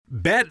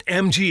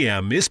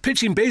BetMGM is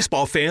pitching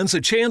baseball fans a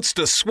chance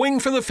to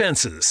swing for the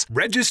fences.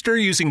 Register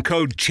using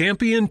code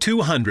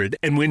CHAMPION200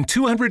 and win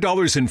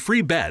 $200 in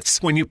free bets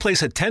when you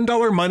place a $10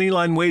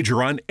 moneyline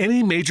wager on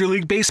any Major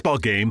League Baseball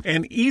game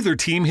and either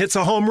team hits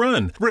a home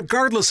run,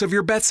 regardless of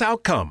your bet's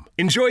outcome.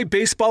 Enjoy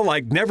baseball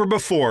like never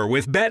before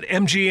with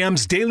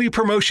BetMGM's daily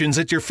promotions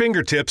at your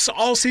fingertips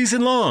all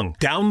season long.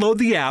 Download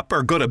the app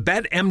or go to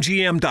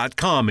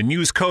BetMGM.com and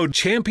use code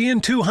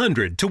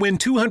CHAMPION200 to win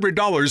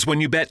 $200 when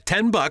you bet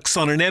 $10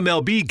 on an MLB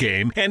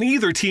game and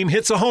either team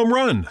hits a home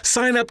run.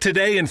 Sign up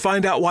today and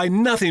find out why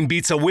nothing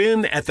beats a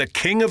win at the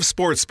King of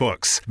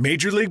Sportsbooks.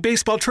 Major League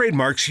Baseball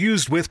trademarks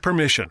used with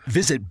permission.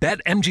 Visit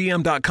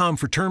BetMGM.com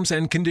for terms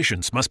and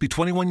conditions. Must be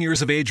 21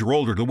 years of age or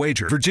older to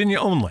wager. Virginia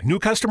only. New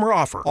customer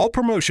offer. All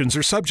promotions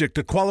are subject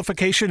to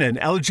qualification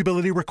and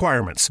eligibility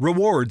requirements.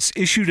 Rewards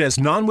issued as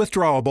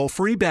non-withdrawable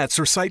free bets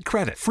or site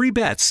credit. Free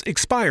bets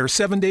expire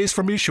 7 days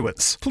from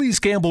issuance. Please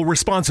gamble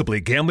responsibly.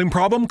 Gambling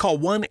problem? Call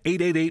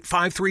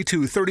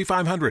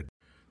 1-888-532-3500.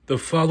 The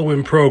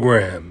following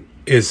program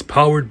is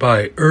powered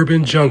by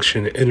Urban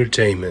Junction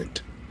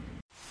Entertainment.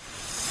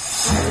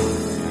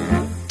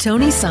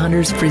 Tony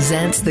Saunders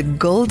presents the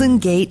Golden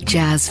Gate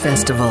Jazz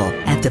Festival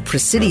at the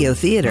Presidio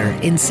Theater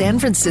in San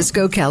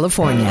Francisco,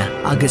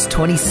 California, August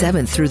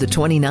 27th through the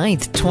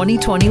 29th,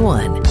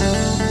 2021.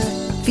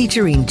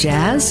 Featuring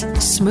jazz,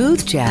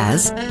 smooth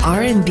jazz,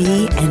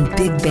 R&B, and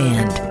big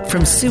band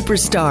from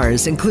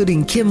superstars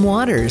including Kim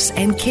Waters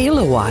and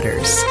Kayla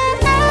Waters.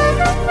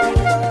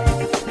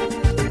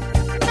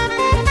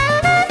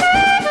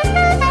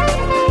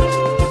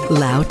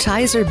 Lau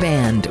Tizer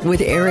Band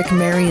with Eric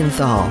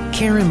Marienthal,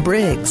 Karen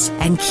Briggs,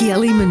 and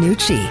Chieli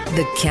Minucci,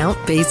 the Count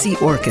Basie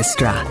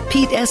Orchestra,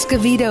 Pete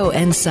Escovedo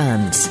and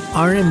Sons,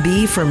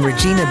 R&B from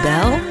Regina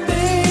Bell,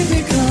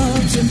 Baby,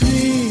 come to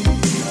me,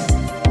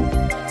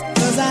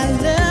 'cause I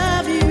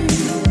love you.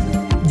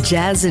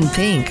 Jazz in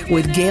Pink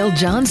with Gail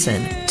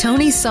Johnson,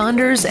 Tony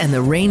Saunders and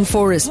the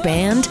Rainforest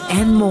Band,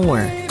 and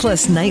more,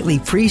 plus nightly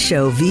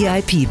pre-show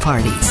VIP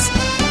parties.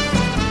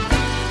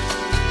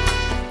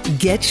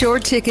 Get your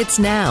tickets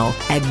now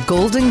at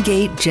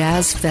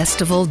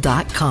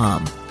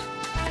GoldenGateJazzFestival.com.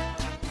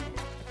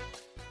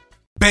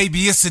 Baby,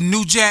 it's a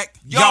new Jack.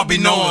 Y'all be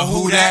knowing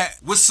who that.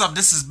 What's up?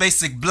 This is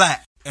Basic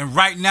Black. And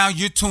right now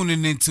you're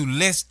tuning into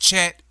Let's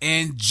Chat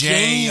and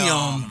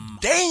Jam.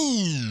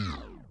 Damn.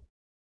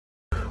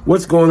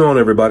 What's going on,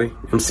 everybody?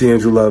 MC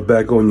Andrew Love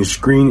back on your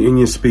screen in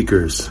your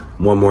speakers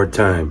one more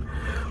time.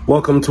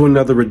 Welcome to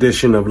another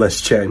edition of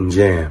Let's Chat and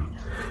Jam.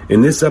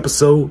 In this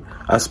episode,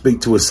 I speak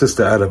to a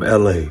sister out of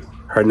LA.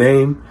 Her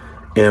name,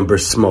 Amber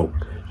Smoke.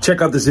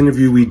 Check out this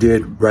interview we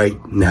did right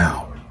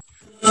now.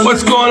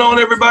 What's going on,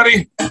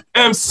 everybody?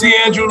 MC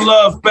Andrew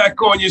Love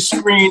back on your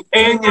screen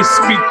and your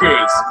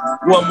speakers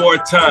one more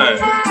time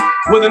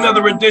with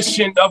another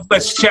edition of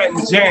Let's Chat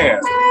and Jam.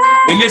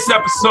 In this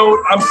episode,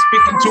 I'm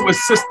speaking to a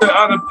sister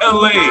out of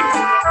LA.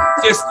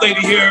 This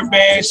lady here,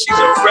 man, she's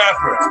a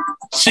rapper.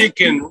 She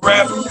can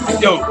rap.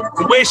 Yo,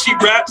 the way she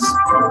raps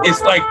is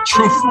like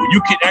truthful.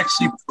 You can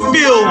actually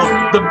feel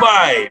the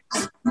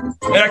vibes.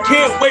 And I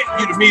can't wait for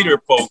you to meet her,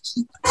 folks.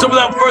 So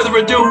without further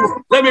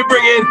ado, let me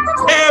bring in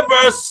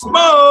Amber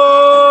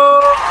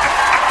Smoke.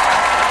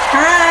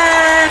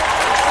 Hi.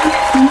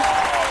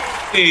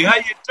 Hey, how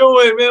you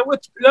doing, man?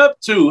 What you been up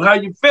to? How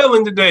you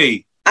feeling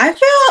today? I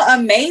feel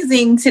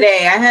amazing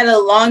today. I had a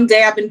long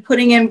day. I've been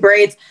putting in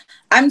braids.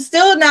 I'm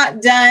still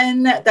not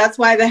done. That's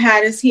why the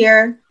hat is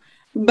here.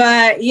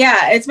 But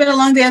yeah, it's been a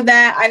long day of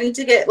that. I need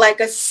to get like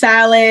a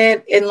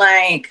salad and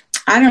like,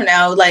 I don't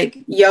know, like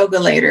yoga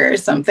later or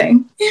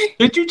something.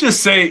 Did you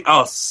just say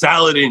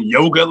salad and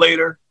yoga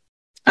later?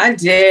 I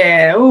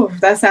did. Oh,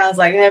 that sounds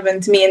like heaven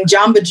to me. And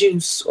Jamba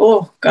Juice.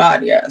 Oh,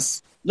 God,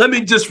 yes. Let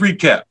me just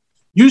recap.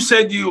 You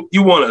said you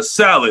want a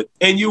salad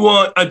and you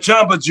want a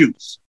Jamba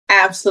Juice.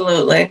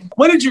 Absolutely.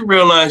 When did you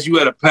realize you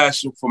had a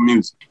passion for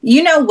music?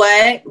 You know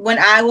what? When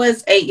I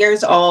was 8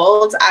 years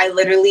old, I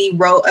literally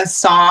wrote a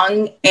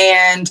song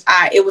and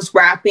it was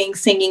rapping,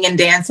 singing, and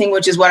dancing,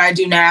 which is what I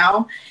do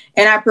now.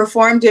 And I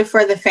performed it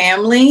for the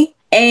family.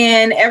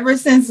 And ever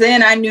since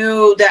then, I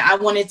knew that I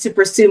wanted to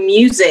pursue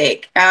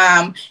music.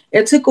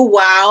 It took a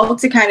while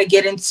to kind of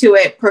get into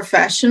it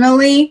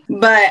professionally,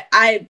 but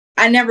I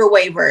never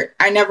wavered.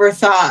 I never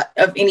thought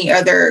of any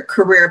other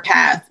career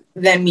path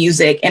than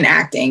music and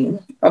acting,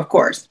 of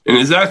course. And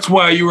is that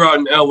why you're out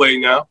in LA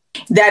now?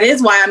 That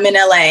is why I'm in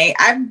LA.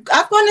 I've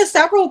gone to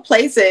several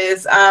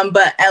places,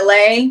 but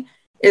LA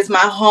is my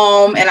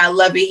home and I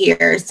love it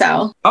here.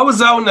 So I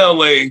was out in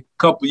LA a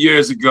couple of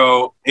years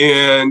ago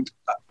and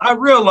I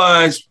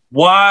realized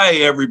why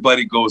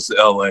everybody goes to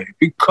LA.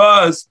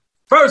 Because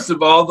first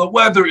of all, the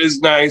weather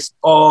is nice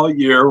all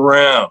year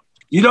round.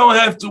 You don't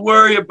have to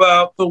worry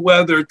about the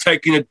weather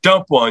taking a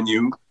dump on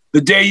you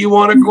the day you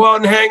want to go out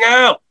and hang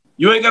out.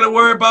 You ain't got to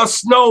worry about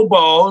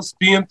snowballs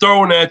being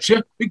thrown at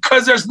you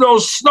because there's no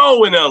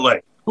snow in LA.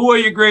 Who are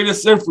your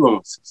greatest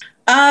influences?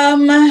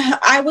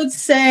 I would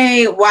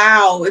say,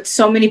 wow, it's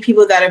so many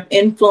people that have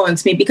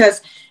influenced me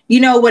because you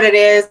know what it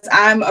is.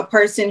 I'm a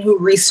person who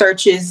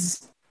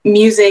researches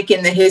music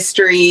in the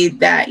history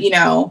that,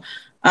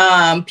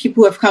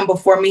 people who have come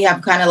before me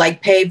have kind of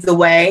like paved the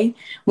way.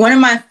 One of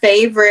my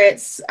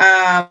favorites,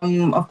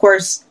 of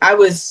course, I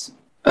was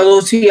a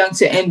little too young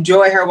to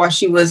enjoy her while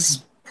she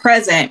was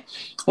present,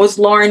 was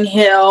Lauryn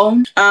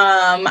Hill.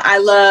 I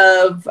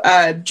love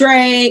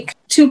Drake,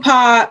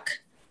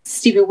 Tupac,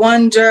 Stevie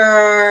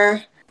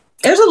Wonder.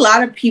 There's a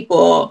lot of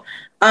people.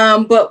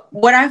 But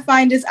what I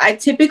find is I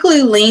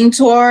typically lean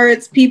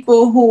towards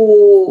people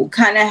who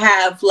kind of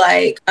have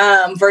like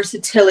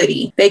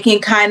versatility. They can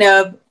kind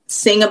of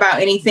sing about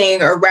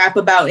anything or rap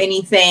about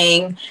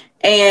anything,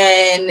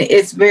 and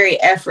it's very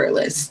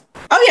effortless.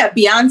 Oh yeah,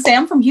 Beyonce.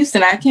 I'm from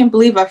Houston. I can't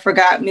believe I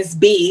forgot Miss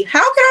B. How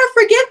could I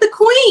forget the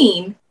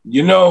Queen?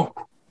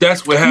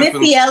 That's what happens.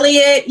 Missy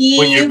Elliott,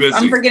 when you're busy.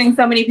 I'm forgetting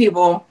so many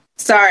people.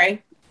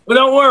 Sorry. But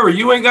don't worry,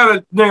 you ain't got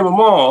to name them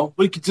all.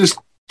 We could just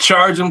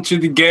charge them to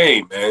the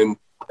game, man.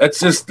 That's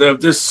just,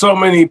 there's so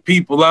many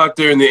people out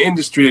there in the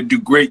industry that do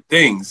great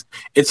things.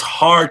 It's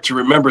hard to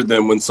remember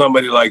them when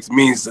somebody like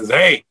me says,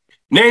 hey,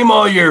 name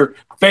all your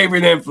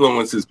favorite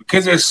influences,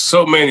 because there's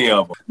so many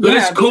of them. But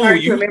it's cool.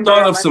 You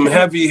thought of some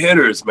heavy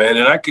hitters, man,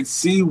 and I could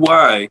see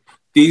why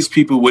these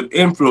people would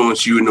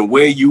influence you in the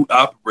way you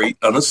operate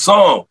on a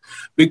song,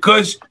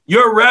 because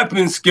your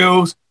rapping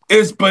skills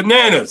is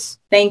bananas.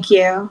 Thank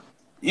you.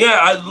 Yeah,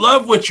 I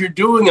love what you're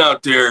doing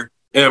out there,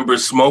 Amber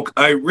Smoke.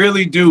 I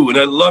really do. And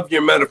I love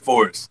your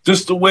metaphors.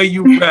 Just the way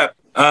you rap.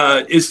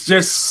 It's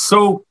just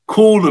so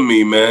cool to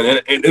me, man.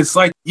 And it's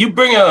like you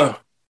bring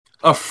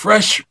a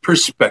fresh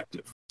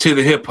perspective to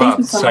the hip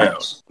hop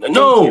sound.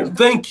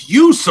 Thank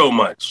you so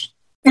much.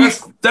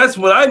 That's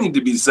what I need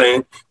to be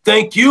saying.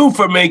 Thank you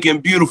for making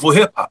beautiful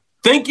hip hop.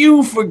 Thank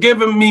you for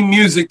giving me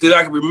music that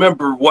I can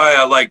remember why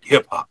I like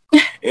hip hop.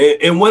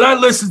 And when I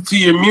listen to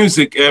your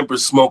music, Amber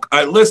Smoke,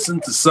 I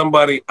listen to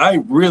somebody I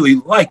really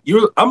like.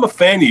 I'm a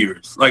fan of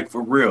yours, like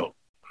for real.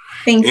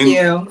 Thank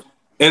you.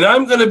 And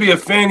I'm going to be a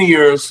fan of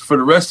yours for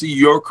the rest of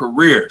your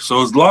career.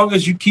 So as long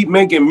as you keep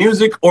making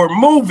music or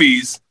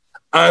movies,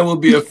 I will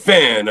be a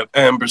fan of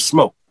Amber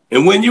Smoke.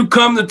 And when you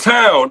come to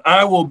town,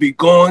 I will be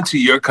going to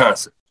your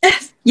concert.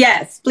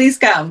 Yes, please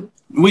come.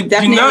 We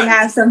definitely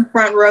have some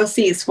front row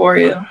seats for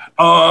you.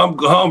 Oh,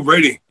 I'm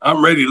ready.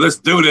 I'm ready. Let's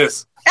do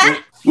this.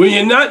 When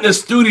you're not in the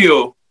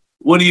studio,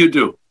 what do you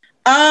do?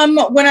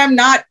 When I'm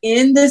not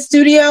in the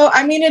studio,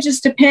 I mean, it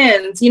just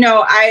depends.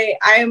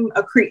 I'm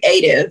a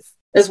creative,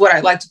 is what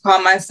I like to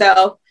call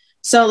myself.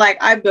 So like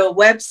I build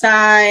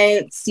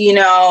websites,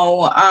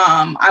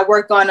 I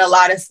work on a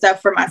lot of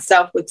stuff for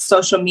myself with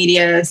social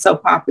media. It's so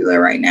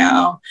popular right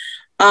now.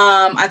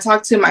 I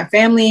talk to my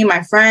family,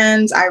 my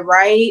friends. I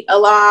write a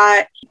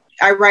lot.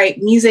 I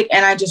write music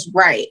and I just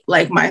write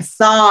like my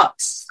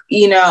thoughts,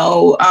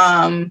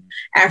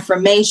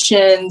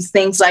 affirmations,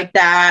 things like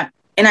that.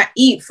 And I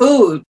eat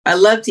food. I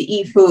love to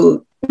eat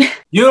food.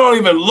 You don't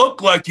even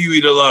look like you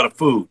eat a lot of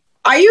food.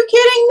 Are you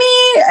kidding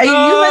me? You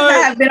must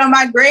have been on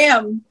my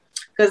gram,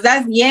 because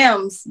that's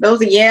yams.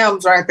 Those are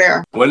yams right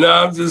there. Well, no,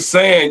 I'm just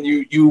saying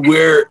you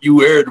wear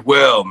it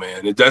well,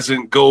 man. It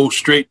doesn't go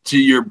straight to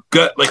your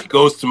gut like it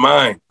goes to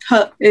mine.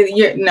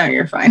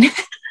 You're fine.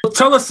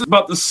 Tell us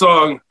about the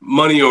song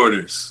Money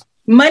Orders.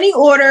 Money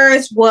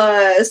Orders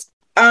was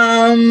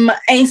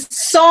a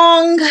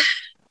song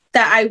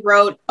that I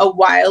wrote a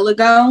while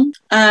ago.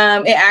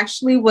 It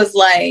actually was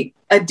like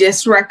a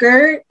diss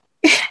record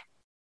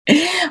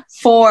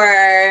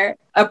for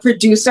a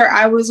producer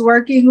I was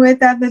working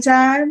with at the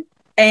time.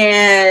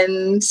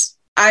 And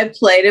I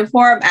played it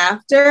for him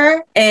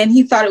after, and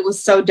he thought it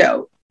was so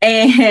dope.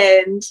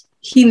 And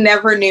he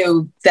never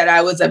knew that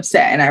I was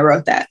upset and I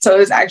wrote that. So it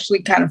was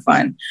actually kind of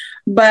fun.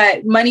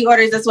 But Money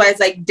Orders, that's why it's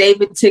like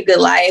David to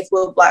Goliath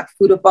will block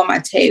food up on my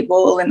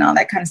table and all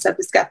that kind of stuff.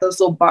 It's got those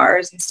little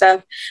bars and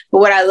stuff. But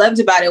what I loved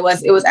about it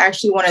was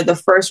actually one of the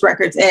first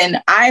records. And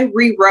I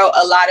rewrote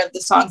a lot of the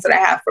songs that I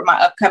have for my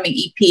upcoming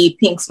EP,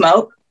 Pink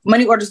Smoke.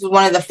 Money Orders was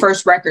one of the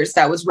first records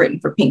that was written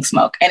for Pink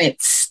Smoke, and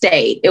it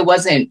stayed. It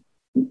wasn't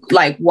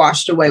like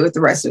washed away with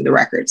the rest of the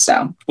record.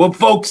 So, well,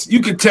 folks, you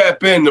can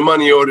tap in to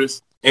Money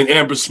Orders and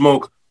Amber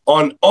Smoke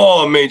on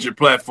all major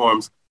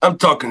platforms. I'm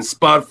talking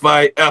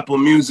Spotify, Apple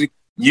Music,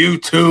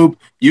 YouTube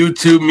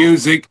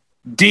Music,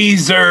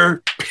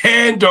 Deezer,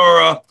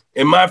 Pandora,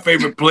 and my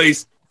favorite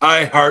place,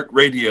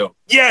 iHeartRadio.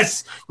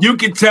 Yes, you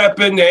can tap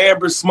into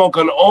Amber Smoke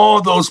on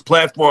all those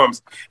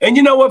platforms. And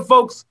you know what,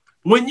 folks?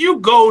 When you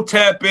go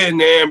tap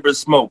into Amber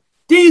Smoke,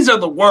 these are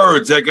the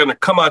words that are going to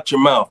come out your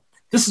mouth.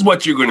 This is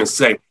what you're going to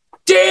say.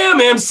 Damn,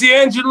 MC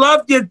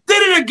Angela, you did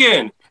it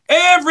again.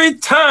 Every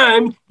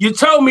time you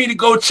told me to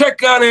go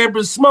check out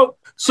Amber Smoke,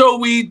 so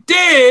we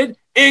did.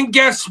 And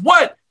guess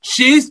what?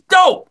 She's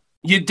dope.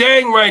 You're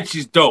dang right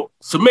she's dope.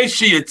 So make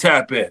sure you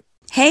tap in.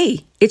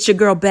 Hey, it's your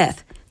girl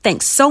Beth.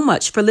 Thanks so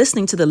much for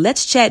listening to the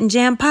Let's Chat and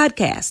Jam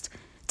podcast.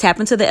 Tap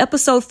into the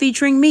episode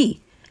featuring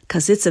me,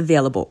 because it's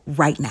available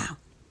right now.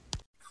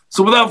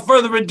 So without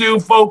further ado,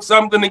 folks,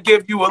 I'm going to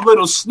give you a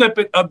little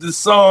snippet of the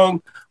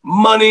song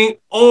Money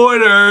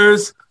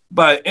Orders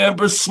by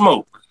Amber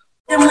Smoke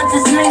with the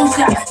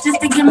slingshot just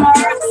to get my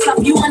rocks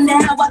up. You wonder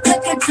how I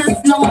took it,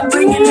 just know I'm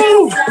bringing it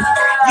up.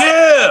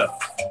 Yeah.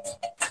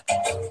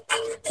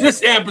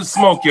 This Amber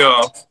Smoke,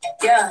 y'all.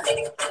 Yeah.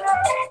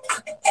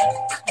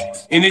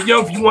 And then,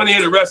 yo, if you want to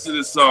hear the rest of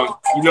this song,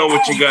 you know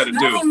what you got to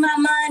do. My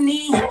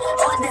money.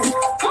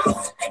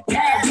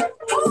 Yeah.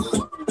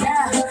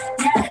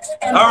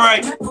 All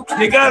right,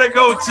 you gotta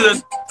go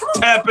to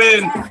tap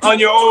in on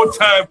your own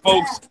time,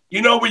 folks.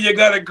 You know where you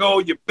gotta go.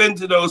 You've been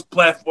to those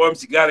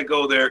platforms. You gotta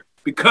go there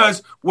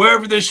because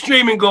wherever there's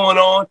streaming going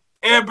on,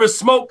 Amber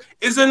Smoke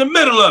is in the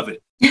middle of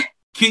it.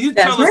 Can you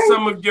tell us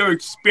some of your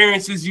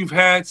experiences you've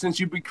had since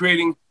you've been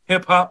creating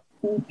hip hop?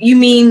 You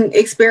mean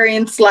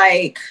experience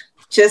like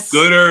just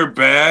good or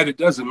bad? It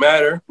doesn't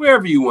matter.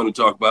 Wherever you want to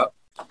talk about.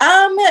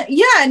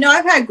 Yeah, no,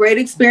 I've had great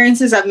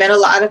experiences. I've met a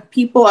lot of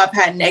people. I've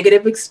had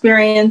negative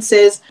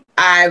experiences.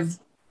 I've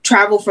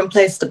traveled from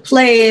place to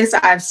place.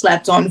 I've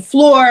slept on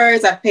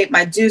floors. I've paid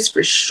my dues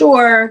for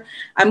sure.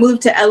 I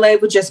moved to LA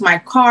with just my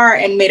car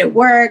and made it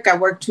work. I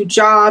worked 2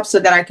 jobs so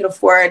that I could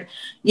afford,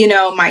 you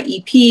know, my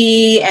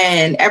EP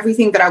and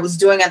everything that I was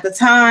doing at the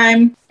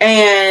time.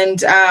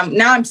 And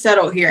now I'm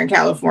settled here in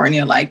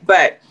California,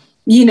 but,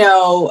 you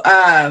know,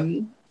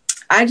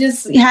 I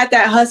just had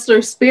that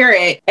hustler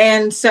spirit.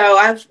 And so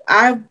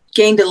I've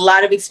gained a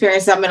lot of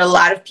experience. I met a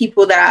lot of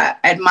people that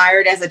I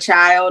admired as a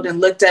child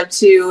and looked up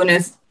to. And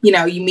as you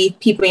know, you meet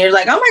people and you're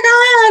like, oh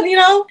my God, you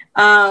know?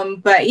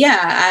 But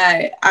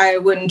yeah, I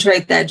wouldn't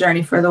trade that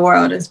journey for the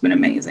world. It's been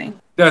amazing.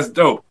 That's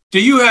dope. Do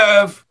you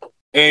have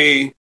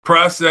a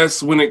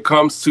process when it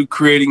comes to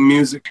creating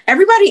music?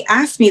 Everybody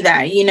asks me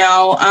that, you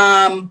know.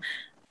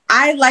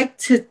 I like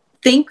to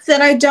think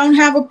that I don't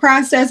have a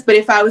process, but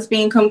if I was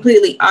being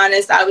completely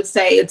honest, I would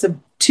say it's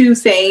 2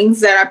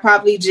 things that I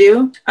probably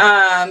do,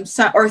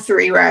 or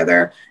 3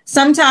 rather.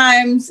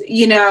 Sometimes,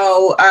 you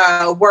know,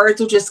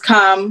 words will just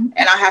come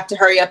and I have to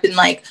hurry up and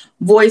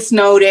voice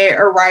note it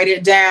or write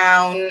it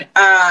down.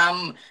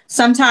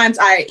 Sometimes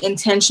I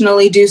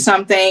intentionally do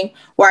something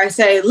where I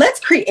say, let's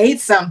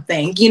create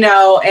something, you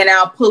know, and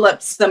I'll pull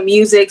up some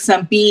music,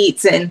 some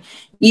beats, and,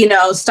 you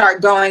know,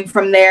 start going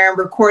from there and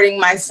recording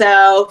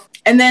myself.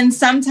 And then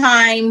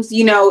sometimes,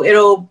 you know,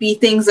 it'll be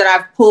things that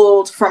I've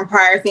pulled from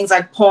prior things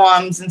like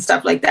poems and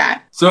stuff like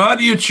that. So how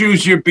do you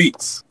choose your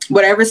beats?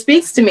 Whatever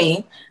speaks to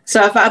me.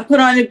 So if I put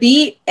on a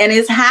beat and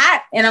it's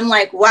hot and I'm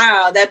like,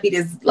 wow, that beat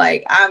is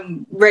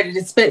I'm ready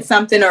to spit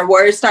something or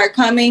words start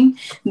coming,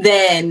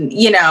 then,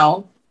 you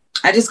know,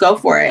 I just go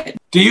for it.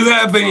 Do you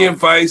have any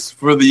advice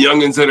for the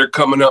youngins that are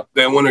coming up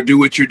that want to do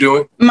what you're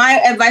doing?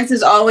 My advice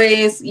is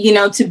always, you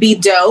know, to be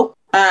dope.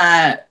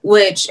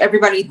 Which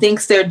everybody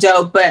thinks they're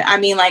dope, but I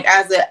mean,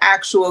 as an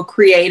actual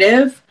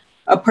creative,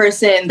 a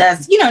person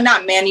that's, you know,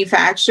 not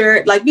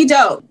manufactured, be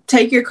dope.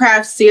 Take your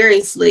craft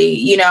seriously,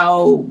 you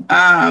know,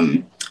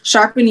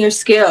 sharpen your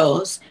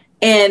skills,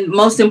 and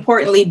most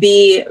importantly,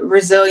 be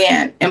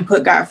resilient and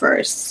put God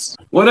first.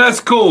 Well, that's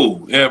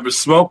cool, Amber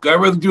Smoke. I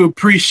really do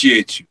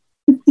appreciate you.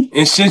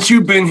 And since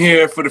you've been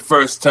here for the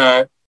first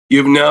time,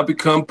 you've now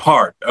become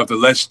part of the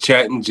Let's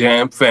Chat and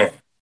Jam fam,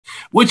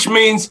 which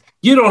means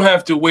you don't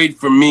have to wait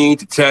for me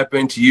to tap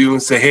into you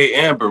and say, hey,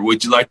 Amber,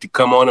 would you like to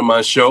come on to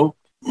my show?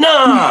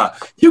 Nah,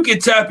 you can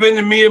tap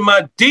into me in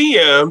my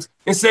DMs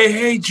and say,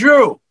 hey,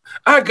 Drew,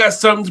 I got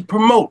something to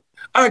promote.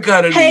 I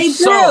got a new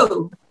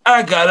song.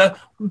 I got a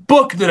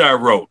book that I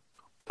wrote.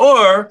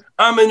 Or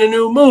I'm in a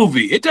new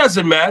movie. It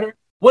doesn't matter.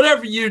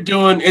 Whatever you're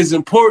doing is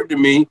important to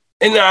me,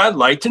 and I'd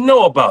like to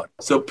know about it.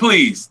 So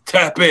please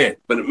tap in.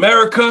 But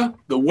America,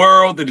 the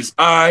world, that is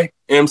I,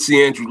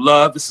 MC Andrew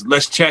Love. This is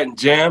Let's Chat and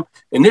Jam.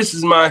 And this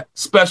is my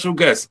special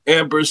guest,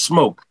 Amber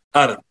Smoke,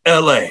 out of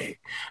LA.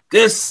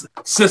 This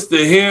sister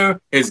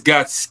here has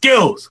got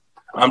skills.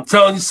 I'm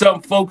telling you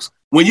something, folks.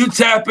 When you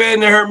tap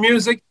into her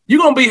music,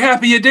 you're going to be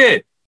happy you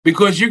did.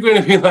 Because you're going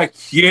to be like,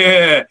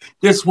 yeah,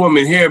 this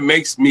woman here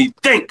makes me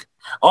think.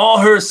 All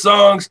her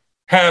songs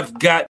have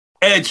got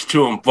edge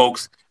to them,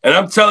 folks. And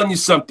I'm telling you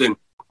something.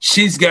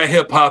 She's got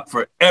hip-hop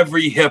for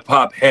every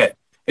hip-hop head.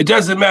 It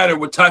doesn't matter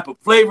what type of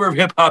flavor of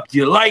hip-hop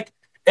you like.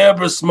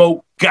 Amber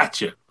Smoke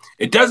got you.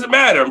 It doesn't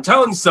matter. I'm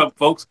telling you something,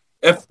 folks.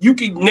 If you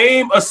can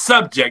name a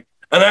subject,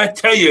 and I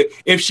tell you,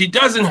 if she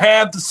doesn't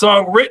have the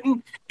song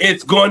written,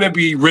 it's going to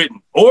be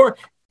written. Or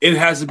it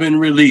hasn't been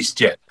released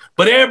yet.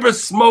 But Amber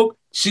Smoke,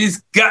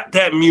 she's got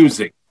that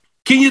music.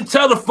 Can you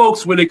tell the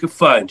folks where they can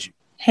find you?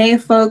 Hey,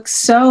 folks.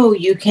 So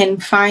you can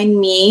find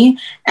me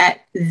at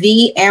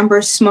The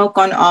Amber Smoke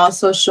on all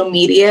social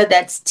media.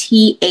 That's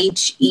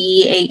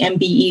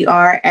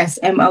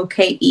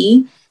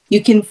TheAmbersmoke.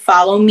 You can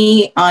follow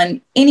me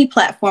on any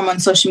platform on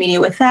social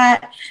media with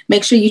that.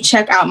 Make sure you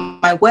check out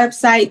my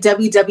website,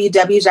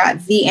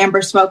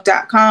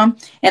 www.theambersmoke.com.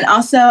 And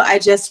also, I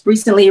just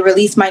recently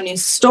released my new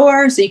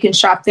store, so you can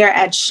shop there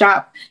at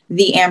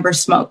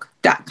shoptheambersmoke.com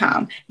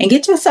and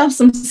get yourself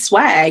some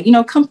swag, you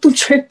know, come through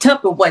tripped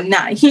up and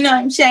whatnot, you know what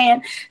I'm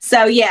saying?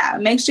 So yeah,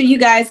 make sure you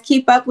guys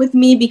keep up with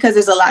me because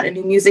there's a lot of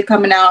new music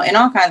coming out and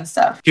all kinds of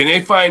stuff. Can they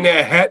find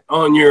that hat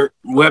on your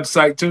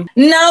website too?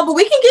 No, but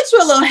we can get you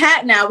a little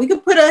hat now. We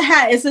can put a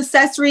hat. It's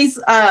accessories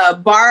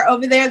bar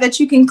over there that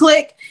you can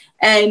click,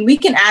 and we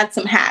can add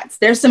some hats.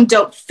 There's some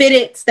dope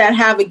fitteds that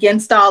have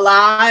Against All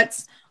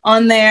Odds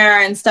on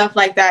there and stuff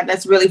like that.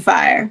 That's really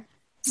fire.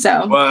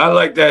 So, well, I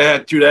like that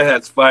hat too. That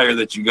hat's fire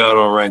that you got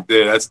on right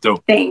there. That's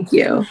dope. Thank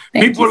you.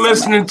 People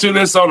listening to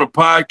this on the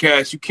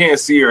podcast, you can't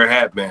see her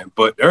hat, man,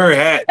 but her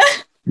hat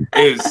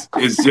is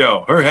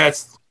her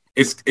hat's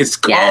it's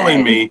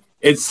calling me.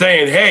 It's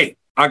saying, "Hey,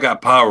 I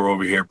got power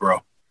over here,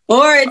 bro."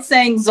 Or it's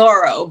saying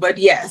Zorro, but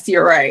yes,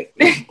 you're right.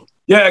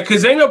 Yeah,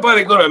 because ain't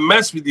nobody going to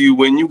mess with you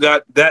when you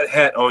got that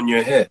hat on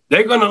your head.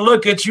 They're going to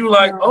look at you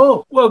like,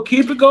 oh, well,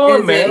 keep it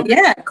going, man.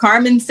 Yeah,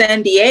 Carmen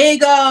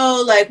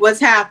Sandiego, like, what's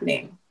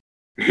happening?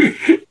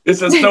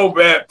 It's a dope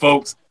hat,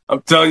 folks.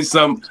 I'm telling you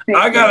something.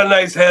 I got a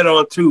nice hat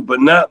on, too, but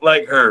not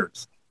like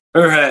hers.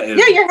 Her hat is...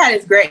 Yeah, your hat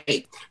is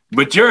great.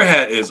 But your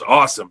hat is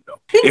awesome,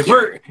 though.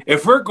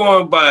 If we're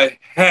going by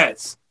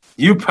hats,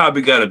 you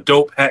probably got a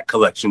dope hat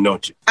collection,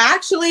 don't you?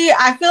 Actually,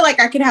 I feel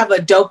like I could have a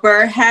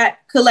doper hat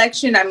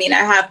collection. I mean, I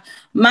have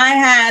my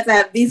hats, I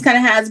have these kind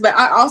of hats, but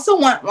I also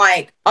want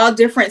like all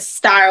different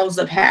styles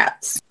of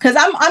hats. Because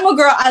I'm a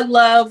girl, I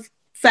love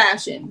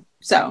fashion.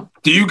 So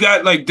do you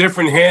got like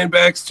different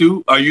handbags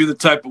too? Are you the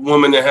type of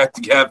woman that has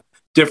to have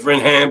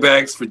different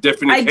handbags for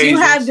different occasions? I do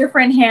have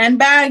different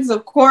handbags,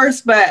 of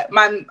course, but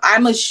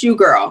I'm a shoe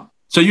girl.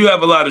 So you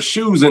have a lot of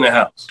shoes in the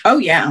house? Oh,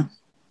 yeah.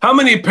 How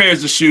many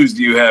pairs of shoes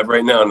do you have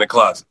right now in the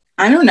closet?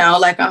 I don't know,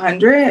 like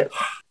 100.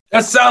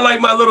 That sounds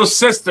like my little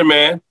sister,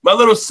 man. My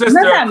little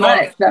sister. Not that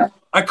much, though.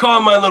 I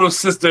call my little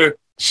sister,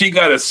 she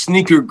got a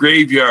sneaker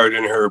graveyard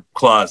in her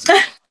closet.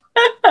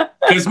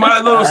 Because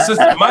my little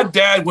sister, my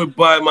dad would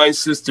buy my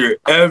sister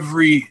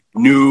every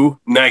new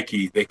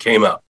Nike that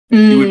came out.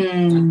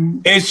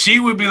 And she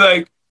would be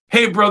like,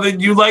 hey, brother,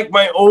 you like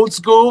my old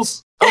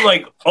schools? I'm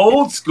like,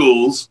 old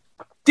schools?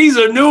 These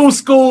are new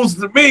schools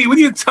to me. What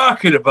are you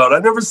talking about?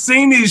 I've never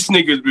seen these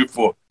sneakers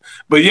before.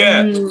 But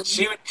yeah,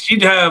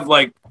 she'd have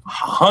like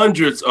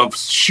hundreds of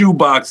shoe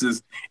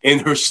boxes, and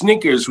her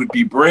sneakers would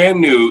be brand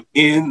new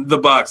in the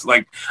box.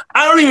 Like,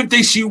 I don't even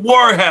think she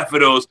wore half of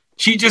those.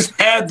 She just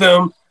had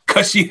them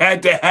because she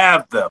had to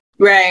have them.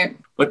 Right.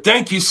 But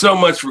thank you so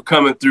much for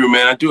coming through,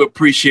 man. I do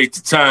appreciate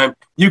the time.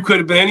 You could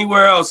have been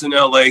anywhere else in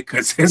LA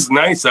because it's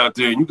nice out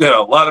there and you got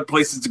a lot of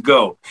places to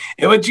go.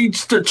 And but you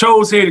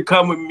chose here to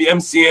come with me,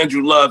 MC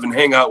Andrew Love, and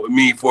hang out with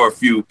me for a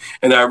few.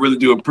 And I really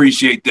do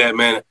appreciate that,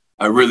 man.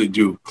 I really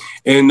do.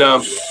 And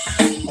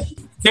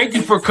thank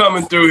you for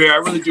coming through here. I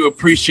really do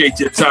appreciate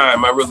your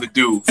time. I really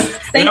do.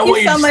 Thank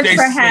you so much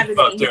for having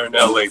me out there in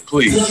LA,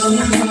 please.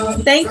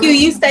 Thank you.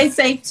 You stay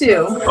safe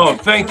too. Oh,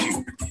 thank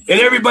you. And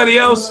everybody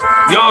else,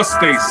 y'all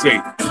stay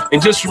safe.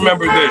 And just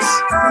remember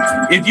this.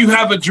 If you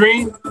have a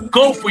dream,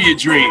 go for your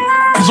dream.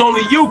 Because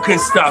only you can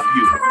stop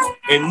you.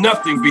 And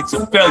nothing beats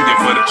a failure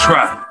but a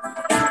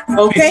try.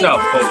 Okay. Peace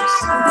out,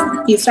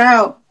 folks. Peace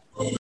out.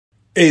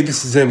 Hey,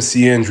 this is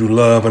MC Andrew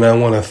Love, and I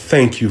want to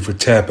thank you for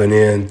tapping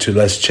in to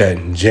Let's Chat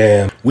and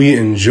Jam. We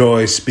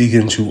enjoy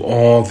speaking to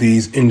all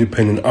these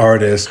independent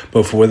artists,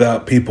 but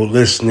without people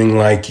listening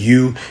like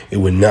you, it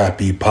would not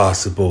be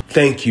possible.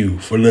 Thank you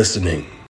for listening.